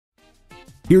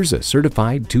Here's a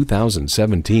certified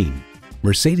 2017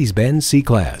 Mercedes-Benz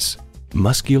C-Class.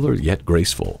 Muscular yet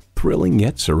graceful, thrilling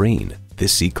yet serene,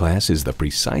 this C-Class is the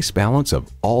precise balance of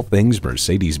all things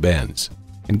Mercedes-Benz.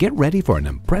 And get ready for an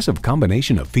impressive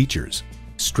combination of features: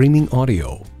 streaming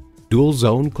audio,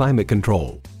 dual-zone climate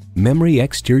control, memory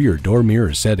exterior door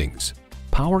mirror settings,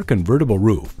 power convertible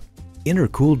roof,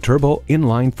 intercooled turbo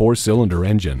inline 4-cylinder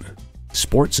engine,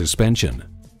 sport suspension,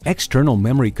 external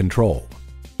memory control,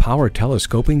 power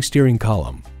telescoping steering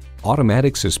column,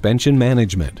 automatic suspension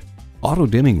management,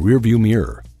 auto-dimming rearview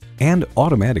mirror, and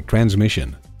automatic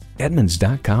transmission.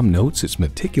 Edmunds.com notes its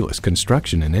meticulous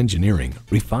construction and engineering,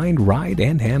 refined ride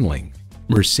and handling.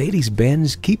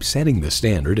 Mercedes-Benz keeps setting the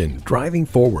standard and driving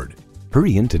forward.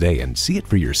 Hurry in today and see it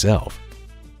for yourself.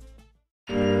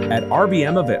 At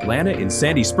RBM of Atlanta in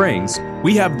Sandy Springs,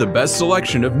 we have the best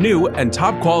selection of new and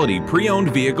top quality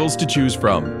pre-owned vehicles to choose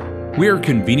from. We are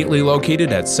conveniently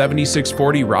located at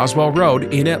 7640 Roswell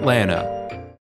Road in Atlanta.